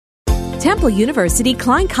Temple University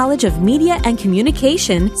Klein College of Media and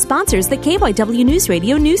Communication sponsors the KYW News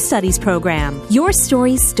Radio News Studies program. Your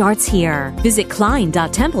story starts here. Visit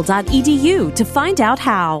klein.temple.edu to find out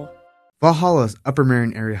how. Valhalla is Upper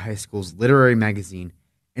Marion Area High School's literary magazine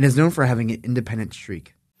and is known for having an independent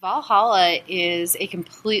streak. Valhalla is a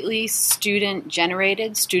completely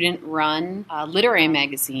student-generated, student-run literary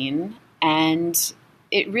magazine, and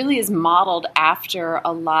it really is modeled after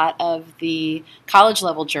a lot of the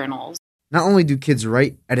college-level journals. Not only do kids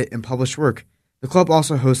write, edit, and publish work, the club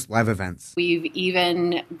also hosts live events. We've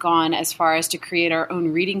even gone as far as to create our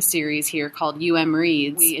own reading series here called UM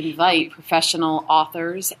Reads. We invite professional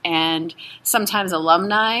authors, and sometimes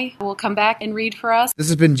alumni will come back and read for us. This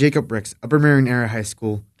has been Jacob Ricks, Upper Marion Area High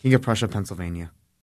School, King of Prussia, Pennsylvania.